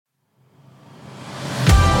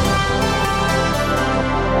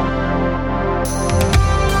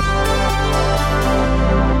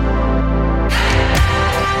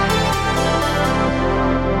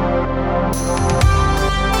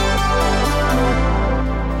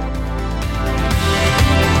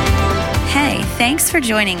Thanks for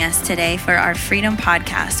joining us today for our Freedom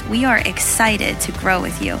Podcast. We are excited to grow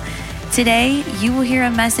with you. Today, you will hear a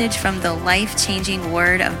message from the life-changing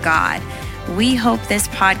Word of God. We hope this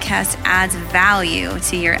podcast adds value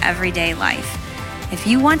to your everyday life. If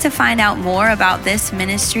you want to find out more about this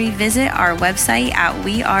ministry, visit our website at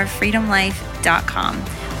wearefreedomlife.com.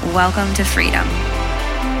 Welcome to Freedom.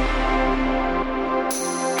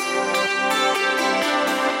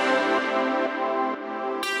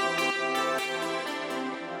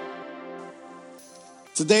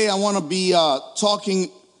 Today I want to be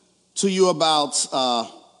talking to you about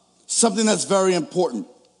something that's very important.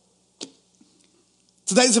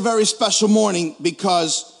 Today's a very special morning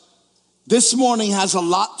because this morning has a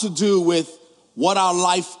lot to do with what our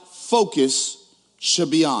life focus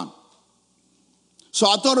should be on. So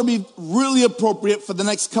I thought it would be really appropriate for the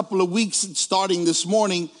next couple of weeks, starting this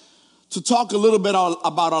morning, to talk a little bit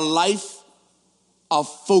about a life of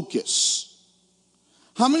focus.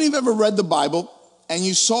 How many have ever read the Bible and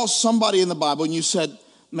you saw somebody in the Bible and you said,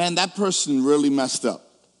 man, that person really messed up?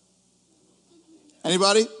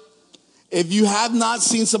 Anybody? If you have not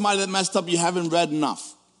seen somebody that messed up, you haven't read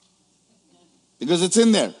enough. Because it's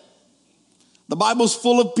in there. The Bible's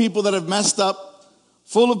full of people that have messed up,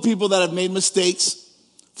 full of people that have made mistakes,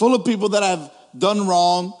 full of people that have done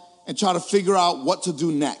wrong and try to figure out what to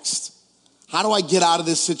do next. How do I get out of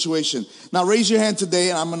this situation? Now raise your hand today,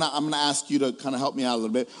 and I'm gonna ask you to kind of help me out a little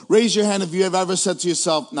bit. Raise your hand if you have ever said to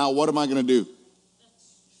yourself, now what am I gonna do?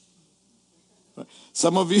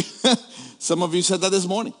 Some of you said that this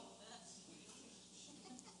morning.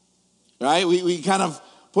 Right? We kind of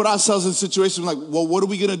put ourselves in situations like, well, what are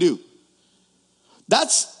we gonna do?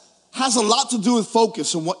 Has a lot to do with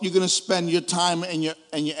focus and what you're gonna spend your time and your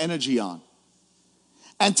energy on.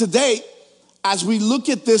 And today, as we look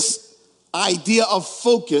at this idea of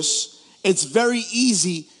focus, it's very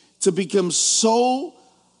easy to become so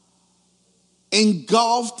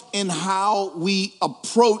engulfed in how we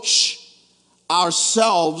approach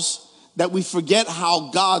ourselves that we forget how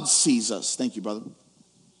God sees us. Thank you, brother.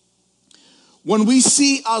 When we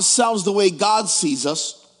see ourselves the way God sees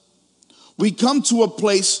us, we come to a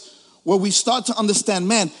place where we start to understand,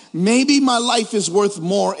 man, maybe my life is worth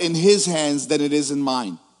more in His hands than it is in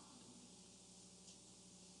mine.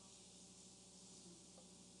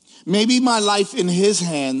 Maybe my life in His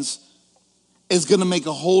hands is going to make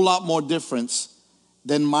a whole lot more difference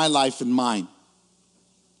than my life in mine.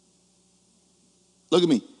 Look at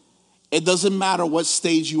me. It doesn't matter what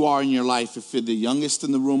stage you are in your life, if you're the youngest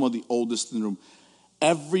in the room or the oldest in the room.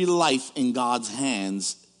 Every life in God's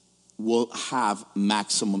hands will have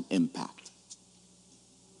maximum impact.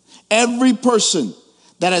 Every person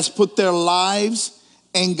that has put their lives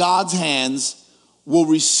in God's hands will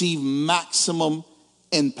receive maximum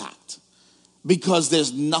impact, because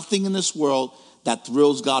there's nothing in this world that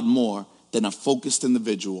thrills God more than a focused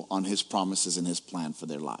individual on His promises and His plan for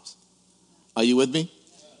their lives. Are you with me?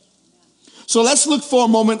 So let's look for a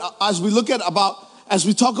moment as we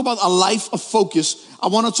talk about a life of focus. I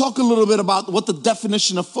want to talk a little bit about what the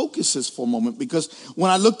definition of focus is for a moment, because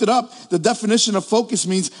when I looked it up, the definition of focus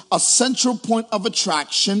means a central point of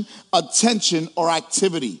attraction, attention, or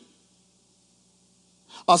activity.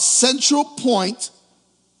 A central point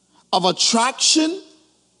of attraction,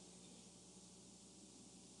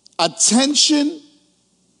 attention,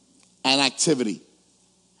 and activity.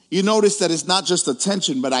 You notice that it's not just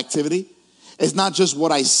attention, but activity. It's not just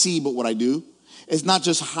what I see, but what I do. It's not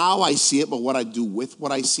just how I see it, but what I do with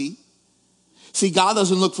what I see. See, God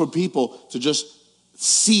doesn't look for people to just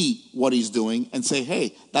see what He's doing and say,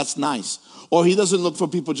 hey, that's nice. Or He doesn't look for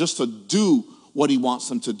people just to do what He wants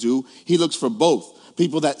them to do. He looks for both.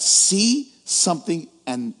 People that see something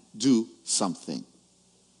and do something.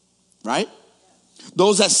 Right?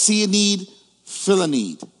 Those that see a need, fill a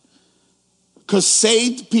need. Because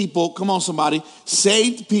saved people, come on somebody,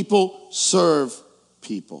 saved people serve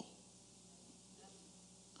people.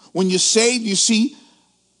 When you're saved, you see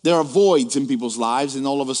there are voids in people's lives, and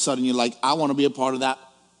all of a sudden you're like, I want to be a part of that,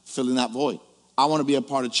 filling that void. I want to be a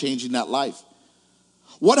part of changing that life.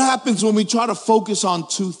 What happens when we try to focus on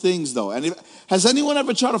two things, though? And has anyone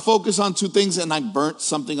ever tried to focus on two things and like burnt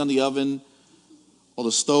something on the oven or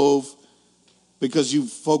the stove because you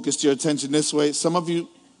focused your attention this way? Some of you,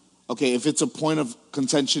 okay, if it's a point of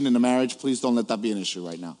contention in a marriage, please don't let that be an issue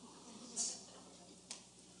right now.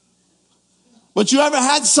 But you ever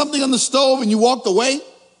had something on the stove and you walked away?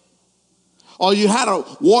 Or you had a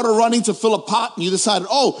water running to fill a pot and you decided,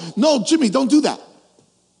 oh, no, Jimmy, don't do that.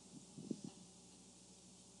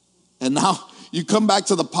 And now you come back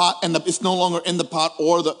to the pot and it's no longer in the pot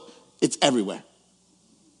it's everywhere.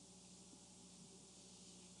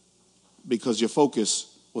 because your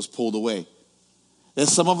focus was pulled away.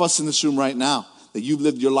 There's some of us in this room right now that you've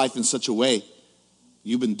lived your life in such a way,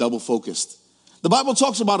 you've been double focused. The Bible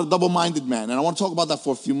talks about a double-minded man, and I want to talk about that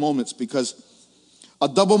for a few moments because a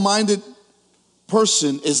double-minded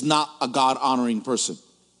person is not a God-honoring person.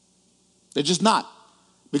 They're just not,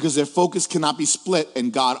 because their focus cannot be split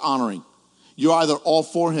and God-honoring. You're either all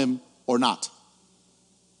for him or not.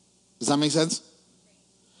 Does that make sense?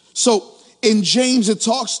 So in James, it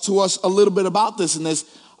talks to us a little bit about this, and there's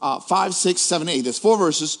 5, 6, 7, 8. There's 4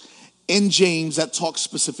 verses in James that talk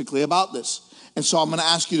specifically about this. And so I'm going to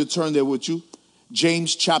ask you to turn there with you.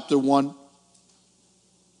 James chapter 1.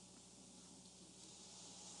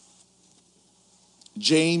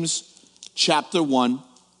 James chapter 1.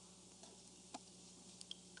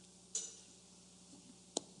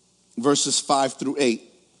 Verses 5 through 8.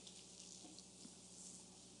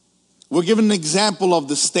 We're given an example of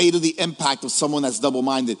the state of the impact of someone that's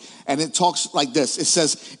double-minded. And it talks like this. It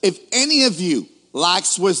says, if any of you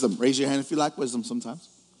lacks wisdom, raise your hand if you lack wisdom sometimes.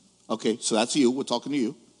 Okay, so that's you. We're talking to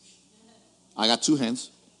you. I got 2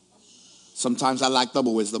 hands. Sometimes I lack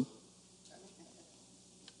double wisdom.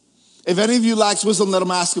 If any of you lacks wisdom, let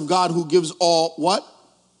him ask of God, who gives all what?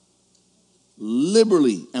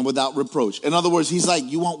 Liberally and without reproach. In other words, he's like,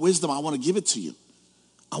 you want wisdom? I want to give it to you.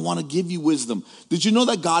 I want to give you wisdom. Did you know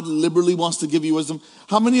that God liberally wants to give you wisdom?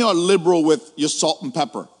 How many are liberal with your salt and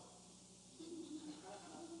pepper?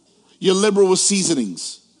 You're liberal with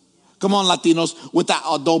seasonings. Come on, Latinos, with that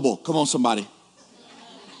adobo. Come on, somebody.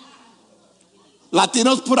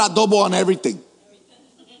 Latinos put adobo on everything.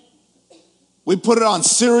 We put it on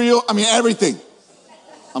cereal. I mean, everything.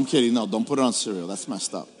 I'm kidding. No, don't put it on cereal. That's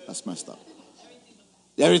messed up. That's messed up.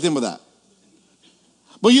 Everything with that.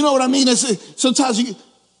 But you know what I mean? Sometimes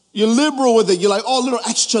you're liberal with it. You're like, oh, a little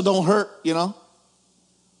extra don't hurt, you know.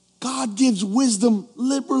 God gives wisdom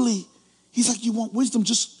liberally. He's like, you want wisdom?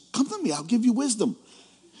 Just come to me. I'll give you wisdom.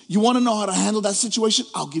 You want to know how to handle that situation?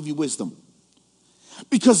 I'll give you wisdom.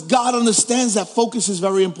 Because God understands that focus is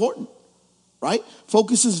very important, right?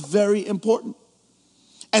 Focus is very important.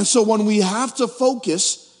 And so when we have to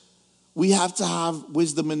focus, we have to have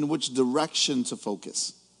wisdom in which direction to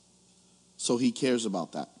focus. So he cares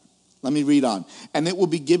about that. Let me read on. And it will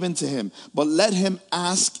be given to him. But let him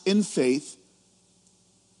ask in faith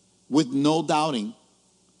with no doubting.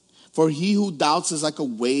 For he who doubts is like a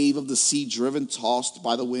wave of the sea driven, tossed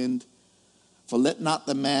by the wind. For let not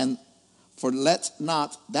that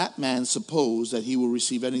man suppose that he will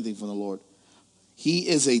receive anything from the Lord. He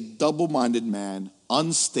is a double-minded man,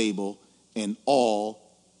 unstable in all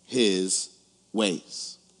his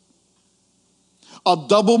ways. A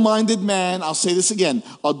double-minded man, I'll say this again,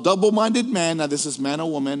 a double-minded man, now this is man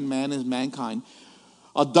or woman, man is mankind.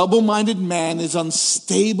 A double-minded man is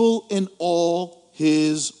unstable in all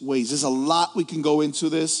his ways. There's a lot we can go into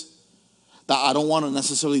this. That I don't want to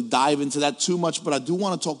necessarily dive into that too much, but I do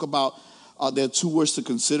want to talk about, there are 2 words to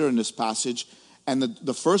consider in this passage. And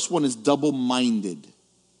the first one is double-minded,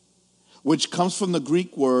 which comes from the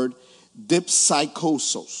Greek word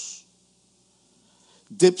dipsychosos.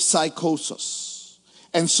 Dipsychosos.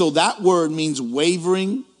 And so that word means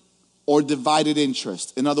wavering or divided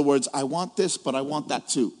interest. In other words, I want this, but I want that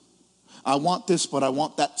too. I want this, but I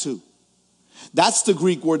want that too. That's the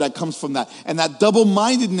Greek word that comes from that. And that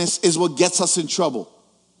double-mindedness is what gets us in trouble.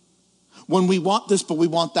 When we want this, but we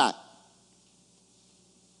want that.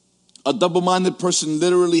 A double-minded person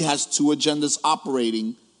literally has 2 agendas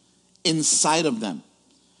operating inside of them.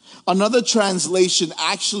 Another translation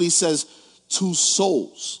actually says 2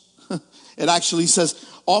 souls. It actually says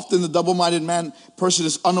often the double-minded person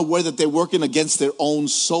is unaware that they're working against their own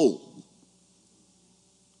soul.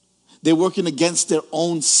 They're working against their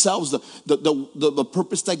own selves. The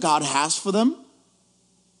purpose that God has for them,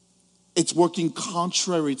 it's working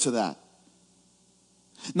contrary to that.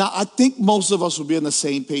 Now, I think most of us will be on the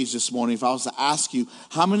same page this morning if I was to ask you,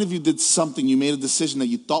 how many of you did something, you made a decision that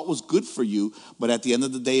you thought was good for you, but at the end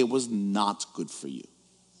of the day, it was not good for you?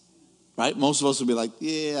 Right? Most of us will be like,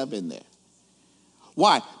 yeah, I've been there.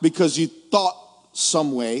 Why? Because you thought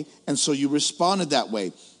some way, and so you responded that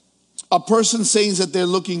way. A person saying that they're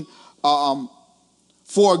looking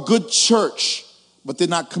for a good church, but they're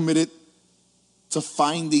not committed to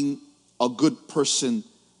finding a good person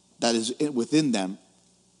that is within them.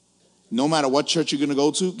 No matter what church you're going to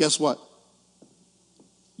go to, guess what?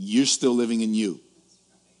 You're still living in you.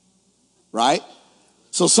 Right?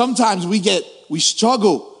 So sometimes we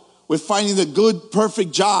struggle with finding the good,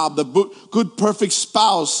 perfect job, the good, perfect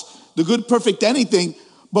spouse, the good, perfect anything,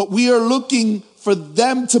 but we are looking for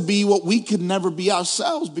them to be what we could never be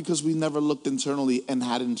ourselves because we never looked internally and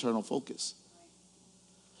had internal focus.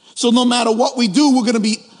 So no matter what we do, we're going to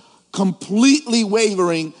be completely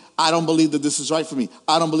wavering. I don't believe that this is right for me.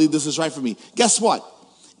 I don't believe this is right for me. Guess what?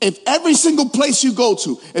 If every single place you go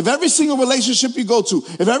to, if every single relationship you go to,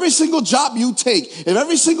 if every single job you take,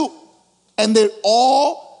 and they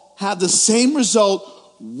all have the same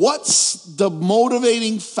result, what's the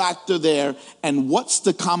motivating factor there, and what's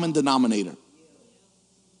the common denominator?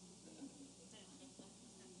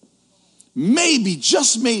 Maybe,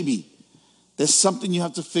 just maybe, there's something you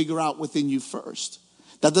have to figure out within you first.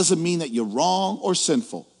 That doesn't mean that you're wrong or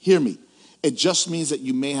sinful. Hear me. It just means that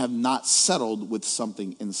you may have not settled with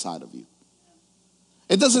something inside of you.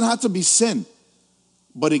 It doesn't have to be sin,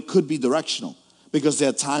 but it could be directional. Because there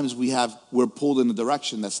are times we're pulled in a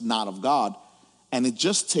direction that's not of God, and it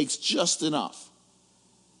just takes just enough.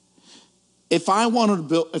 If I want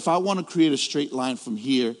to create a straight line from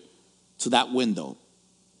here to that window,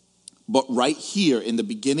 but right here in the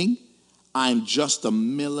beginning, I'm just a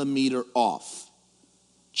millimeter off.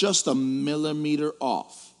 Just a millimeter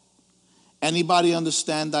off. Anybody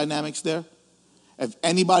understand dynamics there? If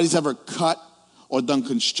anybody's ever cut or done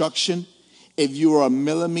construction, if you are a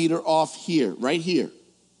millimeter off here, right here,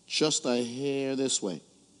 just a hair this way,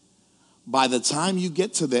 by the time you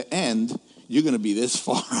get to the end, you're going to be this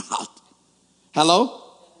far out. Hello?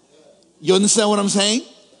 You understand what I'm saying?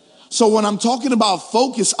 So when I'm talking about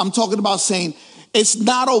focus, I'm talking about saying it's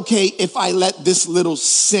not okay if I let this little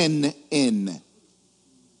sin in.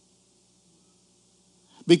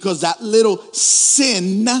 Because that little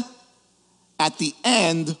sin at the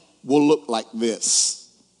end will look like this.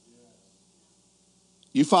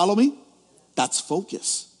 You follow me? That's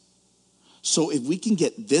focus. So if we can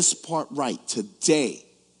get this part right today,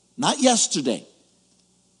 not yesterday.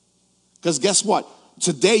 Because guess what?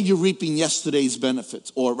 Today you're reaping yesterday's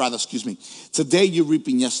benefits. Or rather, today you're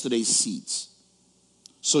reaping yesterday's seeds.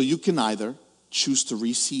 So you can either choose to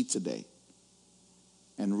reseed today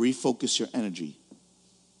and refocus your energy,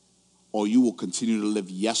 or you will continue to live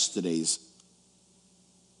yesterday's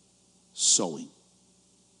sowing.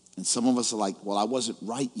 And some of us are like, well, I wasn't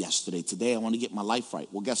right yesterday. Today I want to get my life right.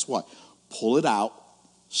 Well, guess what? Pull it out,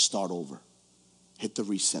 start over. Hit the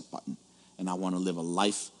reset button. And I want to live a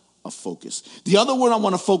life of focus. The other word I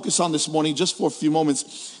want to focus on this morning, just for a few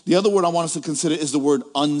moments, the other word I want us to consider is the word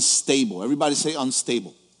unstable. Everybody say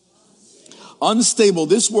unstable. Unstable.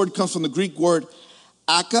 This word comes from the Greek word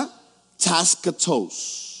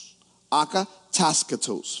akataskatos.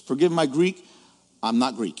 Akataskatos. Forgive my Greek. I'm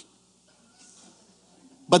not Greek.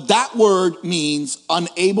 But that word means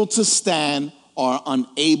unable to stand or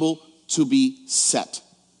unable to be set.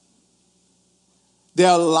 There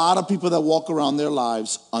are a lot of people that walk around their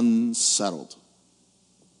lives unsettled.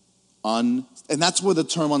 And that's where the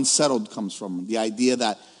term unsettled comes from. The idea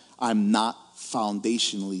that I'm not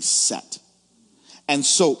foundationally set. And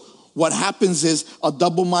so what happens is a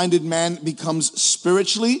double-minded man becomes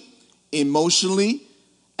spiritually, emotionally,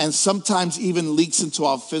 and sometimes even leaks into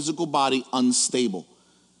our physical body unstable.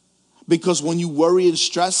 Because when you worry and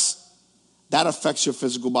stress, that affects your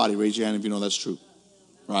physical body. Raise your hand if you know that's true.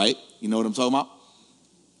 Right? You know what I'm talking about?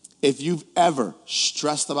 If you've ever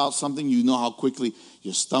stressed about something, you know how quickly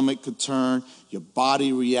your stomach could turn, your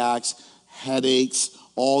body reacts, headaches,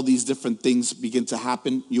 all these different things begin to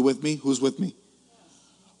happen. You with me? Who's with me?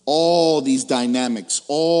 All these dynamics,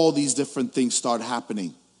 all these different things start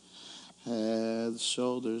happening. Head,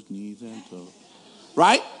 shoulders, knees, and toes.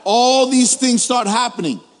 Right? All these things start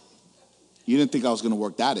happening. You didn't think I was going to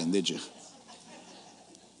work that in, did you?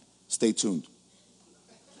 Stay tuned.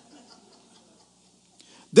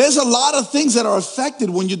 There's a lot of things that are affected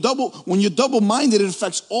when you're double-minded. It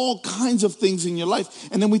affects all kinds of things in your life.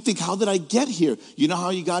 And then we think, how did I get here? You know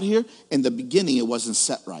how you got here? In the beginning, it wasn't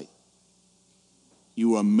set right.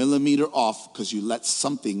 You were a millimeter off because you let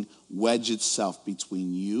something wedge itself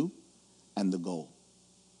between you and the goal.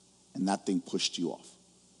 And that thing pushed you off.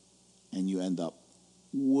 And you end up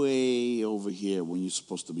way over here when you're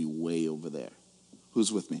supposed to be way over there.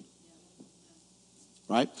 Who's with me?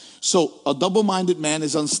 Right? So a double-minded man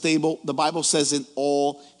is unstable. The Bible says in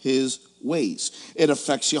all his ways. It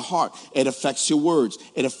affects your heart. It affects your words.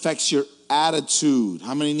 It affects your attitude.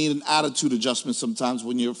 How many need an attitude adjustment sometimes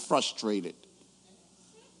when you're frustrated?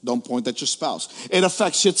 Don't point at your spouse. It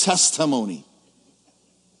affects your testimony.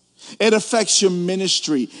 It affects your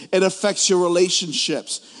ministry. It affects your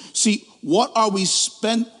relationships. See, what are we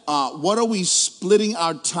splitting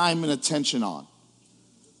our time and attention on?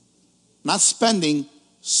 Not spending,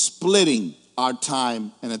 splitting our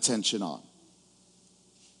time and attention on.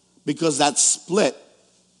 Because that split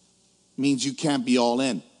means you can't be all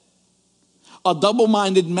in. A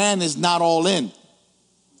double-minded man is not all in.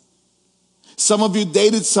 Some of you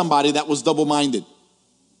dated somebody that was double-minded.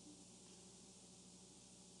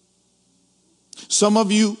 Some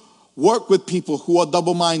of you work with people who are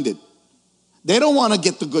double-minded. They don't want to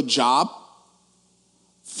get the good job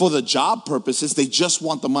for the job purposes. They just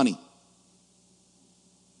want the money.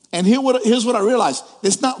 And here's what I realized.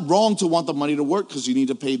 It's not wrong to want the money to work because you need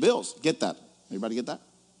to pay bills. Get that? Everybody get that?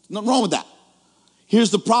 Nothing wrong with that.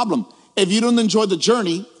 Here's the problem. If you don't enjoy the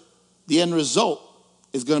journey, the end result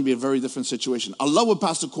is going to be a very different situation. I love what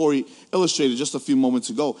Pastor Corey illustrated just a few moments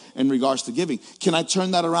ago in regards to giving. Can I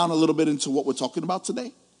turn that around a little bit into what we're talking about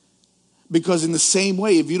today? Because in the same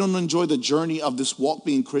way, if you don't enjoy the journey of this walk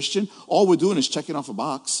being Christian, all we're doing is checking off a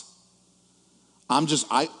box.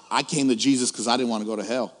 I came to Jesus because I didn't want to go to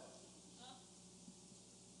hell.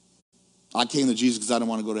 I came to Jesus because I didn't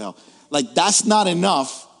want to go to hell. Like, that's not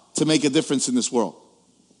enough to make a difference in this world.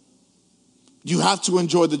 You have to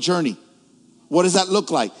enjoy the journey. What does that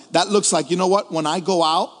look like? That looks like, you know what? When I go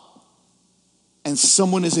out and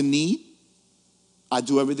someone is in need, I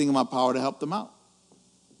do everything in my power to help them out.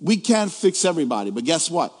 We can't fix everybody, but guess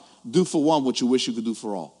what? Do for one what you wish you could do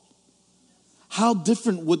for all. How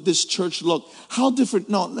different would this church look? How different,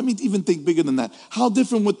 no, let me even think bigger than that. How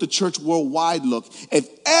different would the church worldwide look if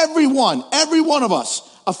every one of us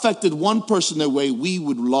affected one person the way we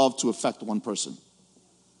would love to affect one person?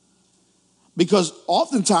 Because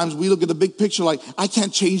oftentimes we look at the big picture like, I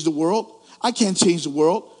can't change the world. I can't change the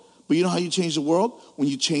world. But you know how you change the world? When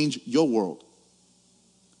you change your world.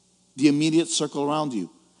 The immediate circle around you.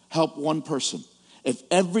 Help one person.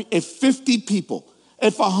 If 50 people,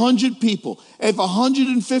 if 100 people, if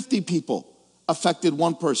 150 people affected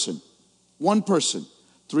one person,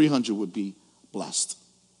 300 would be blessed.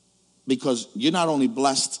 Because you're not only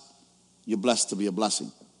blessed, you're blessed to be a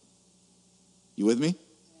blessing. You with me?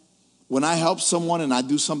 When I help someone and I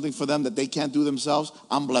do something for them that they can't do themselves,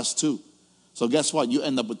 I'm blessed too. So guess what? You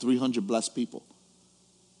end up with 300 blessed people.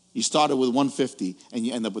 You started with 150 and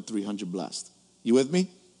you end up with 300 blessed. You with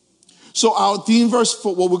me? So our theme verse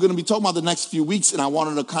for what we're going to be talking about the next few weeks, and I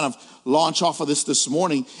wanted to kind of launch off of this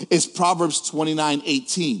morning, is Proverbs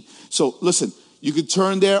 29:18. So listen, you can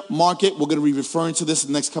turn there, mark it. We're going to be referring to this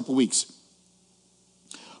in the next couple weeks.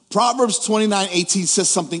 Proverbs 29:18 says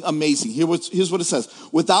something amazing. Here's what it says.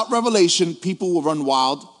 Without revelation, people will run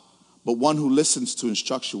wild, but one who listens to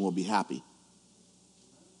instruction will be happy.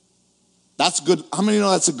 That's good. How many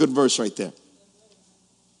know that's a good verse right there?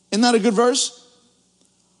 Isn't that a good verse?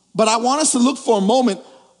 But I want us to look for a moment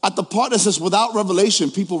at the part that says, without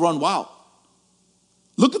revelation, people run wild.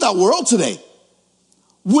 Look at that world today.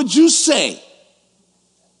 Would you say,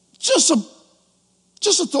 just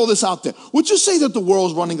to throw this out there, would you say that the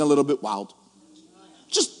world's running a little bit wild?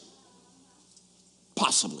 Just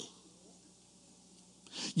possibly.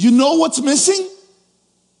 You know what's missing?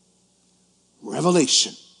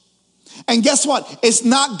 Revelation. And guess what? It's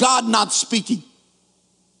not God not speaking.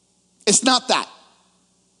 It's not that.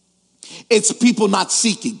 It's people not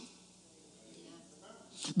seeking.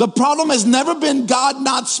 The problem has never been God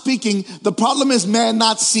not speaking. The problem is man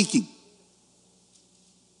not seeking.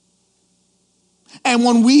 And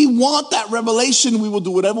when we want that revelation, we will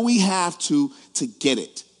do whatever we have to get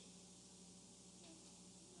it.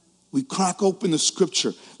 We crack open the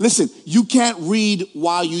scripture. Listen, you can't read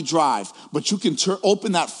while you drive, but you can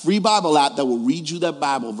open that free Bible app that will read you that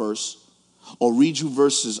Bible verse or read you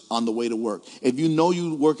verses on the way to work. If you know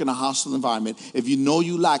you work in a hostile environment, if you know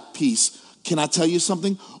you lack peace, can I tell you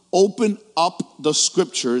something? Open up the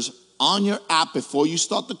scriptures on your app before you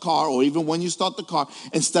start the car or even when you start the car.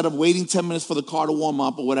 Instead of waiting 10 minutes for the car to warm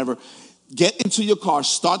up or whatever, get into your car,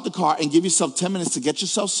 start the car, and give yourself 10 minutes to get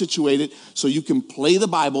yourself situated so you can play the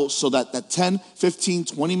Bible so that 10, 15,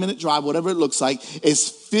 20-minute drive, whatever it looks like, is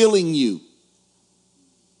filling you.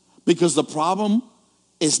 Because the problem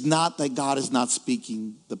is not that God is not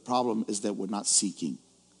speaking. The problem is that we're not seeking.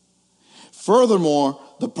 Furthermore,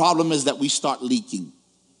 the problem is that we start leaking.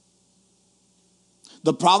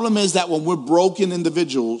 The problem is that when we're broken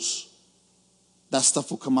individuals, that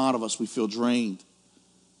stuff will come out of us. We feel drained.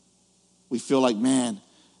 We feel like, man,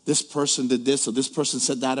 this person did this or this person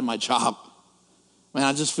said that in my job. Man,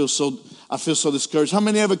 I feel so discouraged. How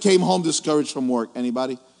many ever came home discouraged from work?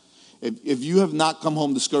 Anybody? If you have not come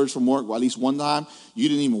home discouraged from work, well, at least one time, you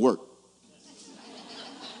didn't even work.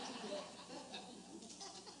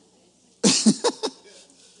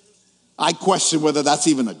 I question whether that's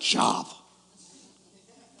even a job.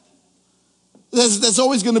 There's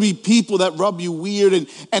always going to be people that rub you weird.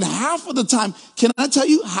 And half of the time, can I tell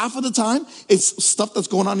you, half of the time, it's stuff that's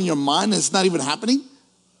going on in your mind and it's not even happening.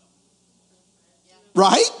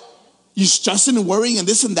 Right? You're stressing and worrying and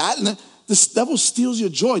this and that. And This devil steals your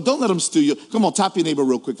joy. Don't let him steal your. Come on, tap your neighbor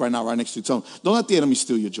real quick right now, right next to you. Tell him, don't let the enemy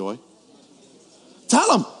steal your joy.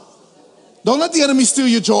 Tell him. Don't let the enemy steal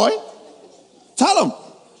your joy. Tell him.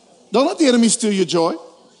 Don't let the enemy steal your joy.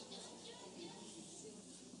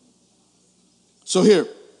 So here,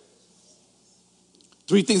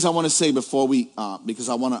 3 things I want to say before we, because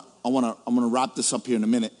I'm gonna wrap this up here in a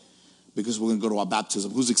minute, because we're gonna go to our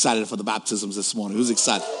baptism. Who's excited for the baptisms this morning? Who's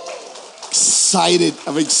excited?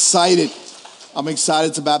 I'm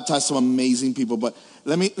excited to baptize some amazing people. But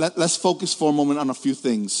let's focus for a moment on a few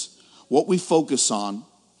things. What we focus on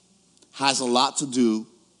has a lot to do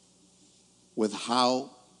with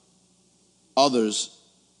how others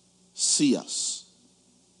see us.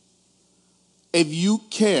 If you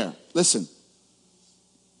care, listen,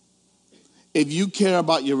 if you care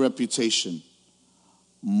about your reputation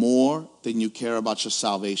more than you care about your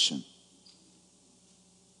salvation,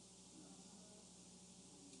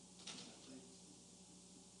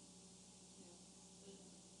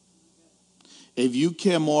 if you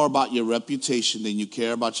care more about your reputation than you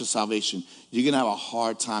care about your salvation, you're going to have a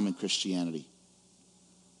hard time in Christianity.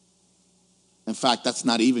 In fact, that's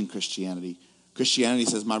not even Christianity. Christianity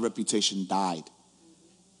says my reputation died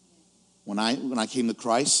when I came to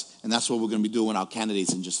Christ, and that's what we're going to be doing with our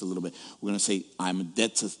candidates in just a little bit. We're going to say, I'm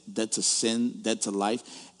dead to sin, dead to life,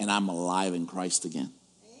 and I'm alive in Christ again.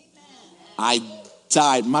 Amen. I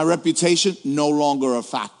died. My reputation, no longer a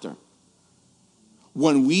factor.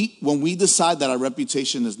 When we decide that our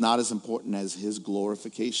reputation is not as important as his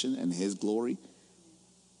glorification and his glory,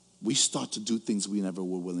 we start to do things we never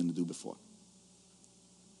were willing to do before.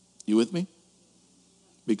 You with me?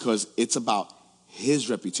 Because it's about his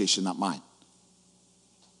reputation, not mine.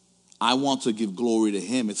 I want to give glory to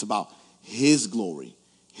him. It's about his glory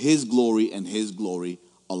and his glory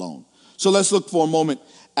alone. So let's look for a moment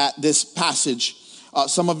at this passage.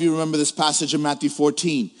 Some of you remember this passage in Matthew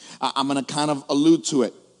 14. I'm going to kind of allude to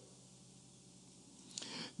it.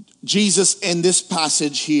 Jesus in this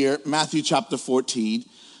passage here, Matthew chapter 14.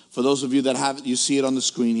 For those of you that have it, you see it on the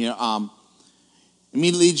screen here.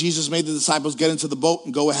 Immediately, Jesus made the disciples get into the boat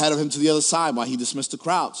and go ahead of him to the other side while he dismissed the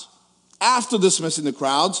crowds. After dismissing the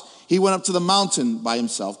crowds, he went up to the mountain by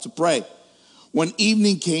himself to pray. When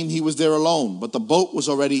evening came, he was there alone, but the boat was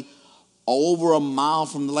already over a mile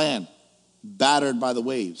from the land, battered by the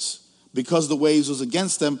waves. Because the waves was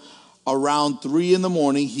against them, around 3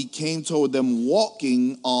 a.m, he came toward them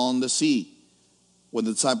walking on the sea. When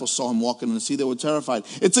the disciples saw him walking on the sea, they were terrified.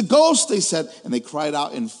 It's a ghost, they said, and they cried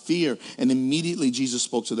out in fear. And immediately Jesus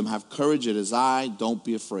spoke to them, have courage, it is I, don't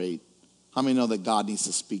be afraid. How many know that God needs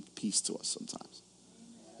to speak peace to us sometimes?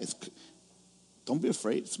 Don't be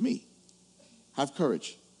afraid, it's me. Have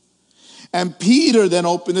courage. And Peter then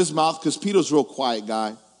opened his mouth, because Peter's a real quiet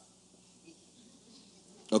guy.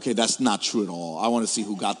 Okay, that's not true at all. I want to see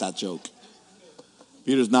who got that joke.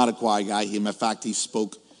 Peter's not a quiet guy. In fact, he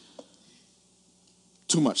spoke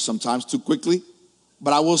too much sometimes, too quickly.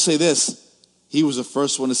 But I will say this. He was the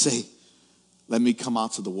first one to say, let me come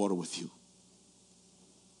out to the water with you.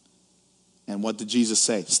 And what did Jesus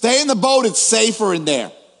say? Stay in the boat, it's safer in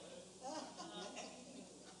there.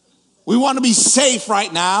 We want to be safe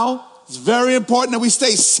right now. It's very important that we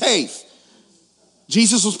stay safe.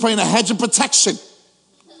 Jesus was praying a hedge of protection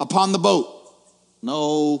upon the boat.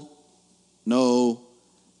 No,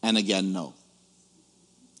 and again, no.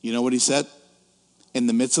 You know what he said? In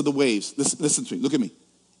the midst of the waves, listen to me, look at me.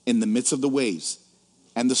 In the midst of the waves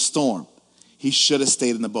and the storm, he should have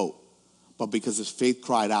stayed in the boat. But because his faith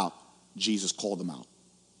cried out, Jesus called him out.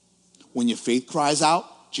 When your faith cries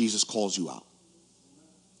out, Jesus calls you out.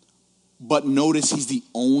 But notice he's the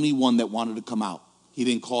only one that wanted to come out. He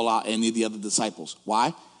didn't call out any of the other disciples.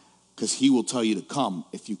 Why? Because he will tell you to come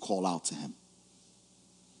if you call out to him.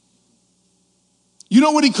 You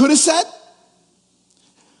know what he could have said?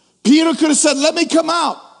 Peter could have said, let me come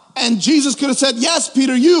out. And Jesus could have said, yes,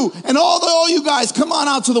 Peter, you and all you guys, come on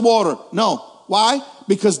out to the water. No. Why?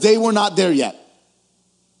 Because they were not there yet.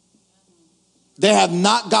 They have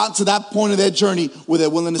not gotten to that point of their journey where they're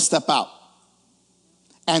willing to step out.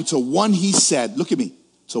 And to one he said, look at me,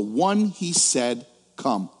 to one he said,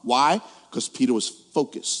 come. Why? Because Peter was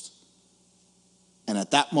focused. And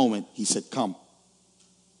at that moment, he said, come.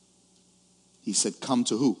 He said, come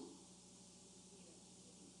to who?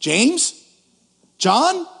 James?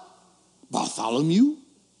 John? Bartholomew?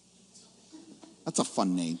 That's a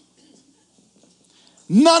fun name.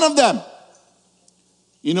 None of them.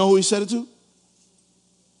 You know who he said it to?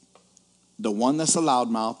 The one that's a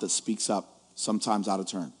loudmouth that speaks up, sometimes out of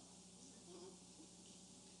turn.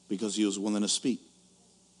 Because he was willing to speak.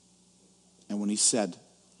 And when he said,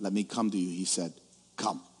 let me come to you, he said,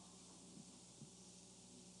 come.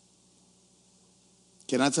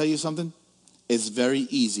 Can I tell you something? It's very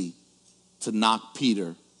easy to knock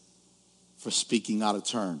Peter for speaking out of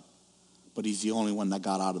turn, but he's the only one that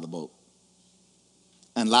got out of the boat.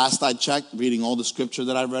 And last I checked, reading all the scripture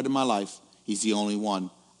that I've read in my life, he's the only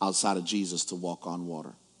one outside of Jesus to walk on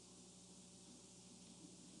water.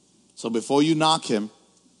 So before you knock him,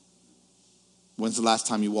 when's the last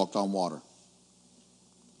time you walked on water?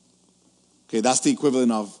 Okay, that's the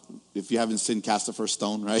equivalent of, if you haven't sinned, cast the first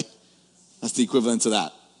stone, right? That's the equivalent to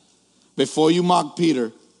that. Before you mock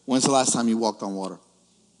Peter, when's the last time you walked on water?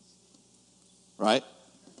 Right?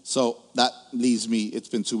 So that leaves me, it's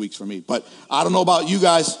been 2 weeks for me. But I don't know about you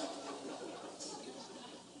guys.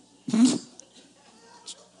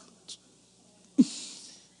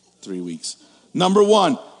 3 weeks. Number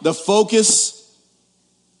one, the focus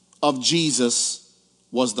of Jesus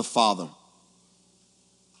was the Father.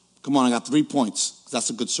 Come on, I got 3 points. That's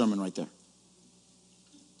a good sermon right there.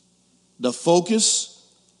 The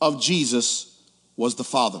focus of Jesus was the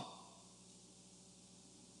Father.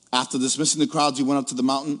 After dismissing the crowds, he went up to the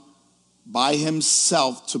mountain by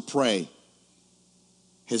himself to pray.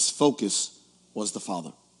 His focus was the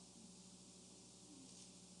Father.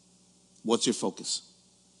 What's your focus?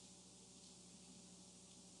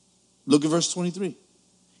 Look at verse 23.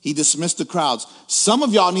 He dismissed the crowds. Some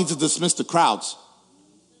of y'all need to dismiss the crowds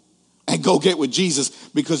and go get with Jesus,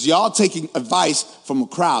 because y'all taking advice from a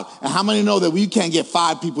crowd. And how many know that we can't get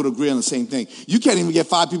 5 people to agree on the same thing? You can't even get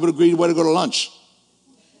 5 people to agree where to go to lunch,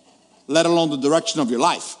 let alone the direction of your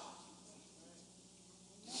life.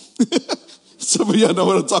 Some of y'all know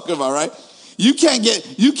what I'm talking about, right? You can't get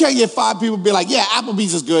 5 people to be like, yeah,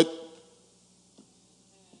 Applebee's is good.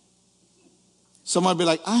 Somebody be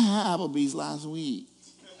like, I had Applebee's last week.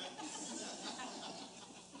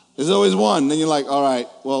 There's always one. Then you're like, all right,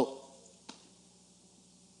 well,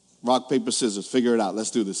 rock, paper, scissors. Figure it out.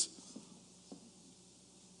 Let's do this.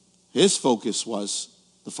 His focus was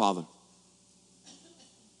the Father.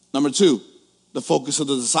 Number 2, the focus of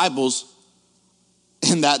the disciples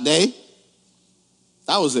in that day,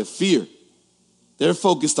 that was their fear. They're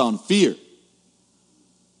focused on fear.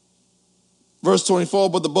 Verse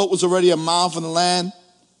 24, but the boat was already a mile from the land.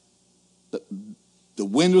 The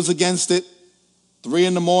wind was against it. 3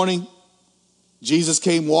 a.m, Jesus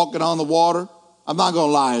came walking on the water. I'm not going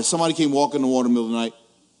to lie. If somebody came walking in the water in the middle of the night,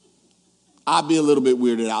 I'd be a little bit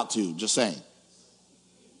weirded out too, just saying.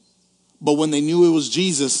 But when they knew it was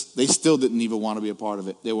Jesus, they still didn't even want to be a part of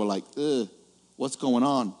it. They were like, ugh, what's going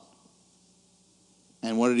on?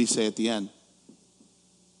 And what did he say at the end?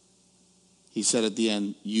 He said at the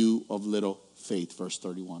end, you of little faith, verse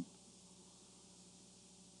 31.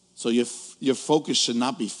 So your focus should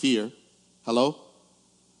not be fear. Hello?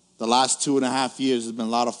 The last 2.5 years has been a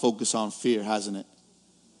lot of focus on fear, hasn't it?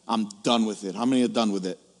 I'm done with it. How many are done with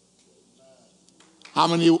it? How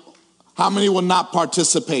many will not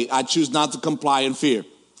participate? I choose not to comply in fear.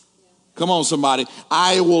 Come on, somebody.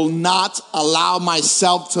 I will not allow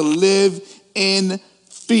myself to live in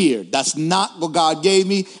fear. That's not what God gave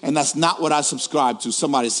me, and that's not what I subscribe to.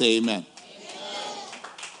 Somebody say amen.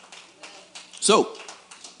 So,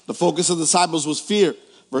 the focus of the disciples was fear.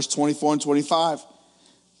 Verse 24 and 25.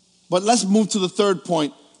 But let's move to the third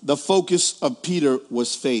point. The focus of Peter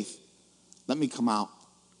was faith. Let me come out.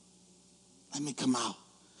 Let me come out.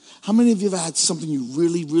 How many of you have had something you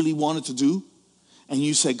really, really wanted to do? And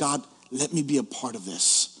you say, God, let me be a part of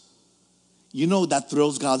this. You know that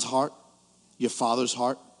thrills God's heart? Your Father's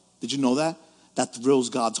heart? Did you know that? That thrills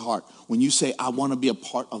God's heart. When you say, I want to be a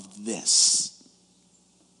part of this.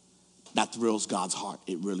 That thrills God's heart.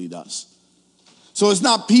 It really does. So it's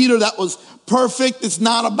not Peter that was perfect. It's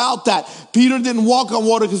not about that. Peter didn't walk on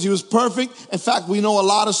water because he was perfect. In fact, we know a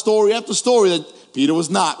lot of story after story that Peter was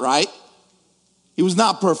not, right? He was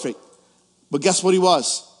not perfect. But guess what he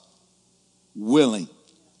was? Willing.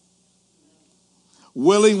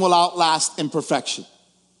 Willing will outlast imperfection.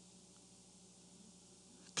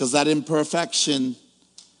 Because that imperfection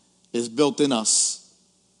is built in us.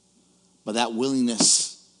 But that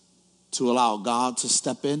willingness to allow God to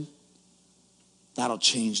step in, that'll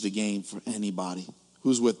change the game for anybody.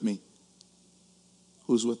 Who's with me?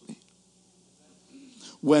 Who's with me?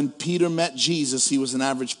 When Peter met Jesus, he was an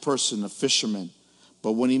average person, a fisherman.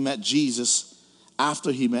 But when he met Jesus,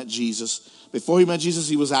 after he met Jesus, before he met Jesus,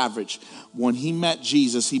 he was average. When he met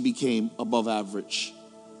Jesus, he became above average.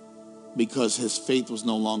 Because his faith was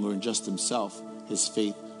no longer in just himself. His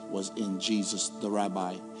faith was in Jesus, the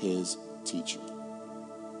rabbi, his teacher.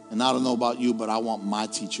 And I don't know about you, but I want my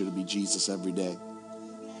teacher to be Jesus every day.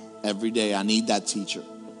 Every day I need that teacher.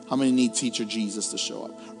 How many need teacher Jesus to show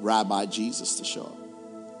up? Rabbi Jesus to show up.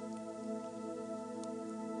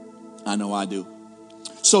 I know I do.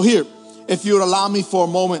 So here, if you would allow me for a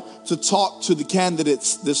moment to talk to the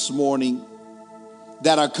candidates this morning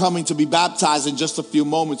that are coming to be baptized in just a few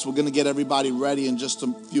moments. We're going to get everybody ready in just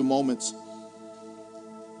a few moments.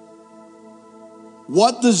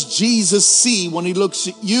 What does Jesus see when he looks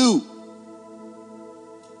at you?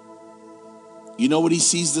 You know what he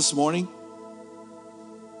sees this morning?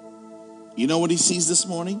 You know what he sees this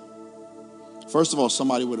morning? First of all,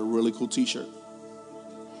 somebody with a really cool t-shirt.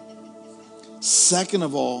 Second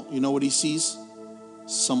of all, you know what he sees?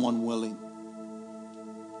 Someone willing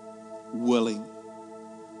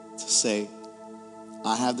to say,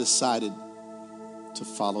 I have decided to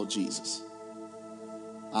follow Jesus.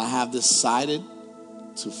 I have decided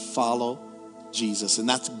to follow Jesus. And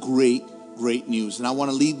that's great news. And I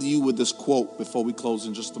want to leave you with this quote before we close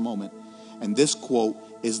in just a moment. And this quote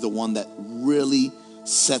is the one that really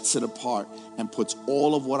sets it apart and puts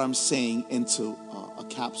all of what I'm saying into a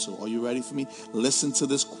capsule. Are you ready for me? Listen to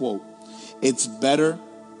this quote. It's better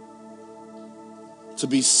to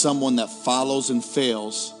be someone that follows and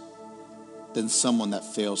fails than someone that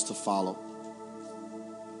fails to follow.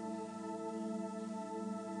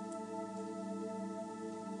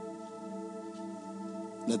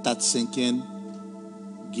 Let that sink in.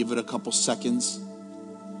 Give it a couple seconds.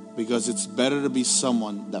 Because it's better to be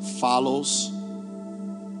someone that follows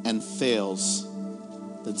and fails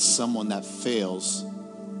than someone that fails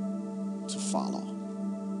to follow.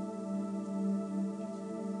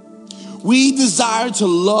 We desire to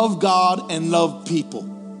love God and love people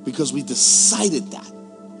because we decided that.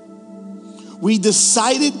 We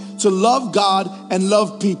decided to love God and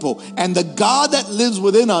love people. And the God that lives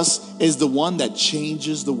within us is the one that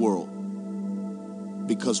changes the world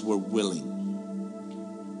because we're willing.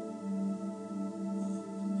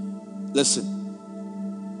 Listen,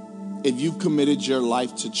 if you've committed your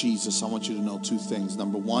life to Jesus, I want you to know two things.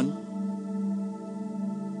 Number one,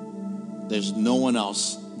 there's no one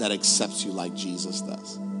else that accepts you like Jesus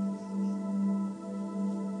does.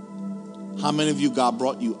 How many of you, God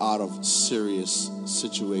brought you out of serious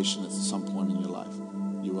situation at some point in your life?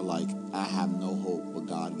 You were like, I have no hope, but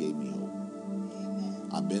God gave me hope.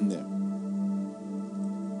 I've been there.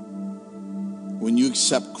 When you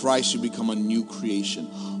accept Christ, you become a new creation.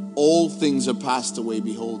 All things are passed away.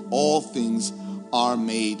 Behold, all things are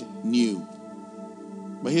made new.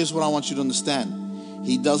 But here's what I want you to understand.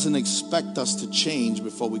 He doesn't expect us to change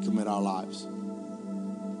before we commit our lives.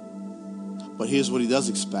 But here's what he does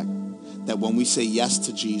expect. That when we say yes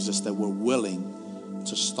to Jesus, that we're willing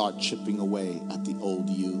to start chipping away at the old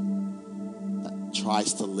you that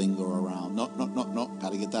tries to linger around. No.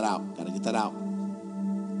 Got to get that out.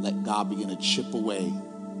 Let God begin to chip away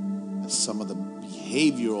at some of the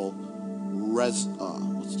behavioral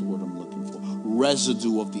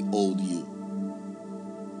residue of the old you.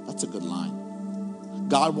 That's a good line.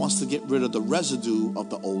 God wants to get rid of the residue of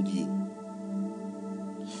the old you.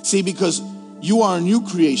 See, because you are a new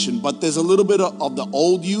creation, but there's a little bit of the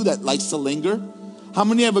old you that likes to linger. How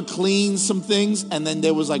many ever cleaned some things and then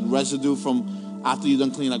there was like residue from after you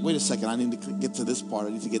done clean? Like, wait a second, I need to get to this part. I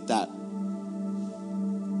need to get that.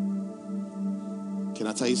 Can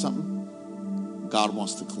I tell you something? God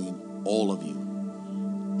wants to clean all of you.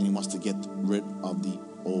 And he wants to get rid of the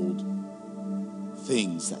old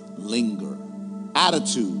things that linger.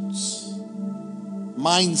 Attitudes.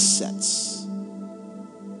 Mindsets.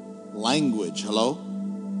 Language. Hello?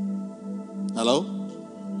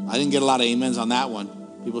 I didn't get a lot of amens on that one.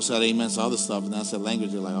 People said amens to other stuff, and then I said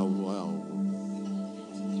language. They're like, oh, well.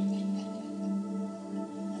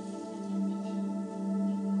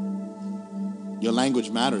 Your language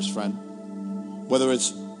matters, friend. Whether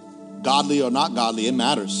it's godly or not godly, it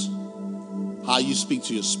matters. How you speak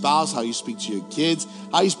to your spouse, how you speak to your kids,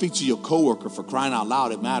 how you speak to your coworker, for crying out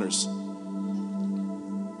loud, it matters.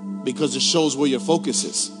 Because it shows where your focus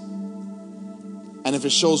is. And if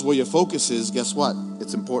it shows where your focus is, guess what?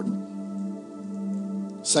 It's important.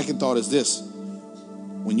 Second thought is this.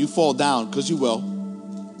 When you fall down, because you will,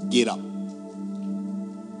 get up.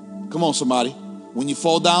 Come on, somebody. When you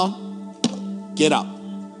fall down, get up.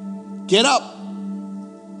 Get up.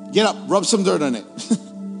 Get up. Rub some dirt on it.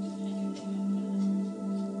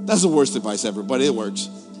 That's the worst advice ever, but it works.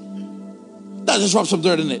 Just rub some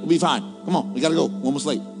dirt in it. It'll be fine. Come on. We got to go. We're almost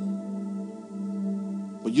late.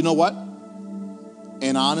 But you know what?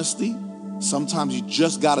 In honesty, sometimes you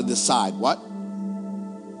just got to decide what?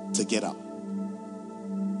 To get up.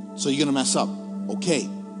 So you're going to mess up. Okay,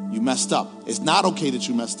 you messed up. It's not okay that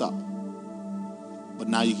you messed up. But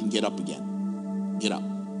now you can get up again. Get up.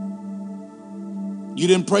 You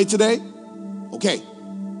didn't pray today? Okay,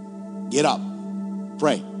 get up.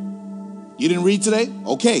 Pray. You didn't read today?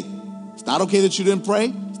 Okay, It's not okay that you didn't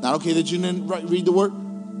pray. It's not okay that you didn't read the word.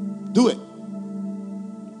 Do it.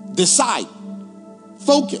 Decide.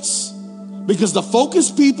 Focus. Because the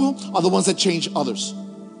focused people are the ones that change others.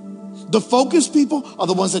 The focused people are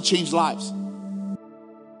the ones that change lives.